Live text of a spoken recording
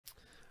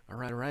All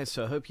right.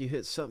 So I hope you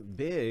hit something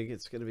big.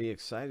 It's going to be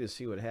exciting to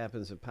see what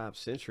happens at Pop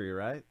Century,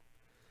 right?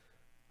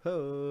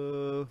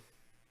 Ho!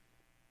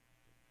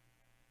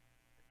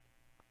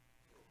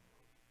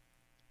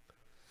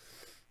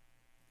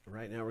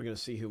 Right now we're going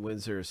to see who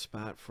wins their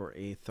spot for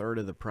a third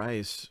of the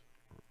price.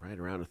 Right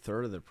around a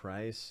third of the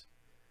price.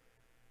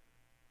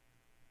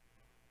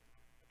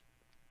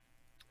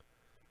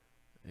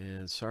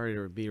 And sorry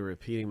to be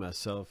repeating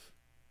myself,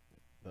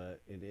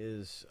 but it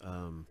is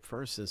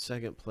first and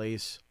second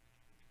place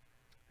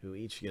who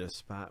each get a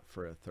spot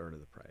for a third of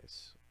the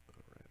price.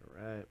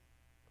 All right.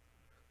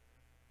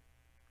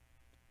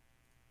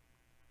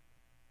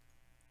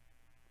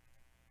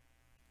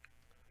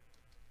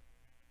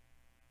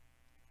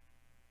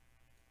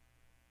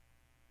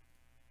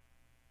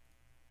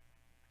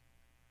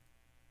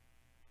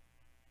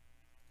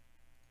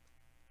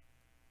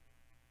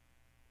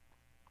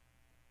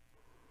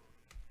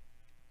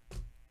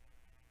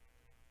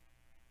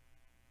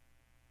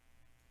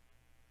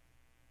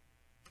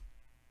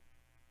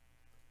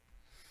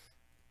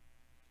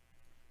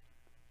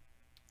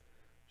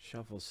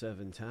 Shuffle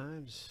 7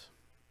 times.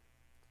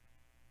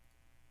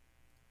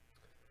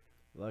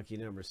 Lucky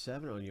number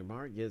 7 on your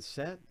mark. Get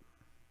set.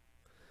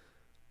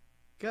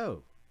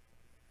 Go.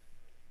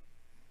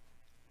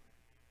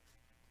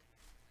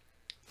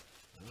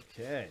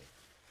 Okay.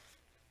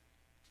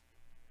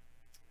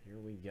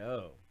 Here we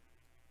go.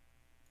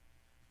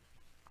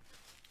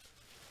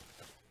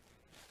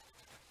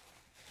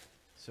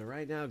 So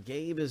right now,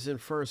 Gabe is in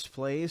first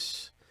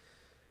place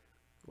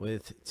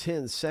with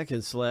 10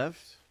 seconds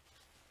left.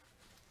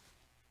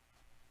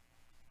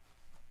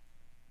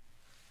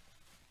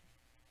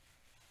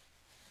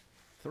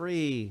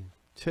 Three,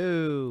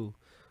 two,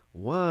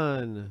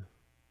 one.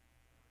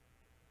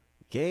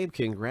 Gabe,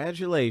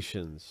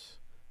 congratulations.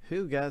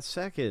 Who got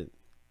second?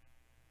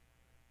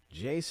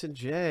 Jason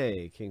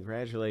J.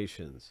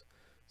 Congratulations.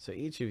 So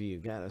each of you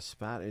got a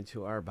spot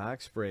into our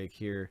box break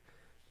here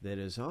that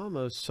is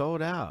almost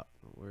sold out.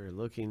 We're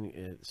looking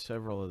at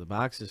several of the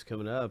boxes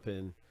coming up,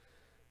 and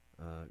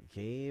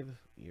Gabe,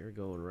 you're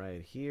going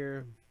right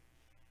here.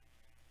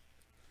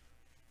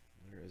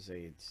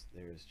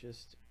 There's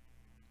just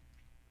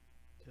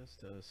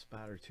a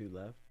spot or two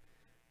left.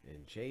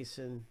 And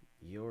Jason,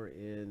 you're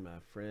in, my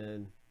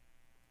friend,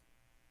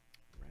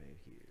 right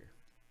here.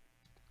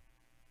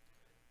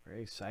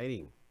 Very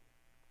exciting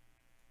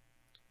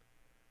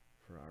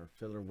for our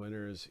filler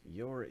winners.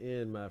 You're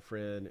in, my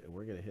friend, and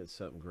we're going to hit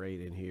something great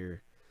in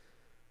here.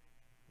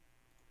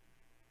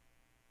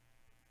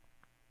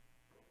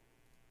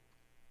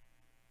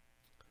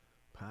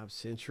 Pop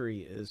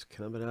Century is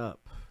coming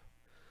up.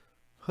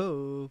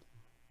 Ho!